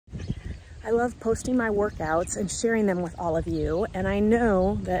I love posting my workouts and sharing them with all of you, and I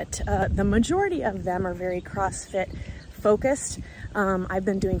know that the majority of them are very CrossFit focused. I've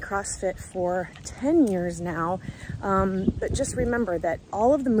been doing CrossFit for 10 years now, but just remember that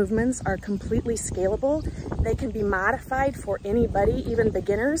all of the movements are completely scalable. They can be modified for anybody, even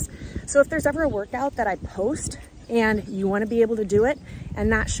beginners. So if there's ever a workout that I post and you want to be able to do it and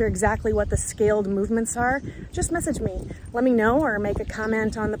not sure exactly what the scaled movements are, just message me. Let me know or make a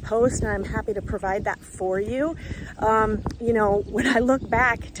comment on the post, and I'm happy to provide that for you. You know, when I look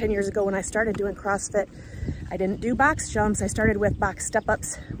back 10 years ago when I started doing CrossFit, I didn't do box jumps. I started with box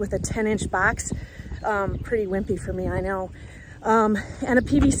step-ups with a 10-inch box. Pretty wimpy for me, I know. And a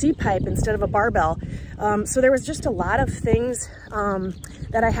PVC pipe instead of a barbell. So there was just a lot of things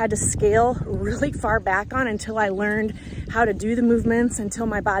that I had to scale really far back on until I learned how to do the movements, until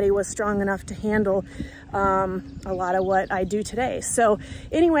my body was strong enough to handle a lot of what I do today. So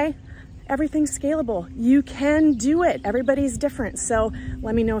anyway, everything's scalable. You can do it. Everybody's different. So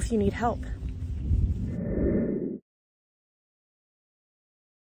let me know if you need help.